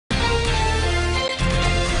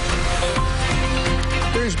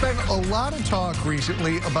There's been a lot of talk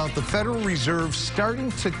recently about the Federal Reserve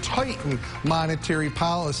starting to tighten monetary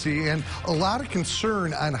policy and a lot of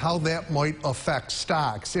concern on how that might affect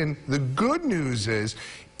stocks. And the good news is,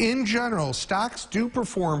 in general, stocks do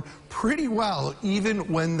perform pretty well even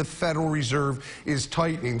when the Federal Reserve is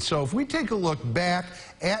tightening. So if we take a look back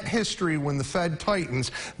at history when the Fed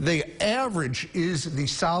tightens, the average is the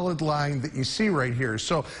solid line that you see right here.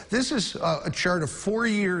 So this is a chart of 4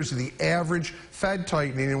 years of the average Fed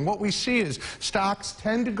tightening, and what we see is stocks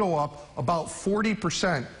tend to go up about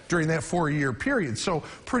 40% during that 4-year period, so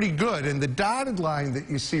pretty good. And the dotted line that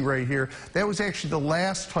you see right here, that was actually the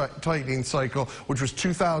last tightening cycle, which was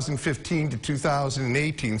 2015 to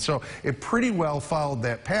 2018, so it pretty well followed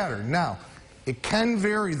that pattern. Now, it can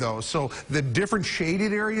vary, though, so the different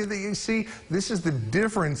shaded area that you see, this is the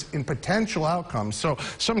difference in potential outcomes. So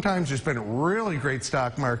sometimes there's been really great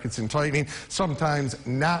stock markets in tightening, sometimes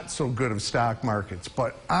not so good of stock markets.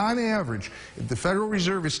 But on average, if the Federal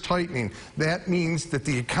Reserve is tightening, that means that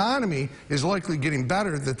the economy is likely getting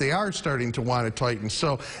better, that they are starting to want to tighten.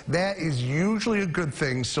 So that is usually a good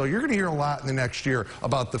thing. So you're going to hear a lot in the next year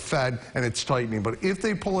about the Fed and its tightening. But if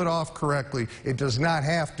they pull it off correctly, it does not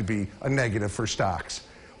have to be a negative for stocks.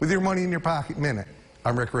 With your Money in Your Pocket Minute,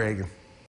 I'm Rick Reagan.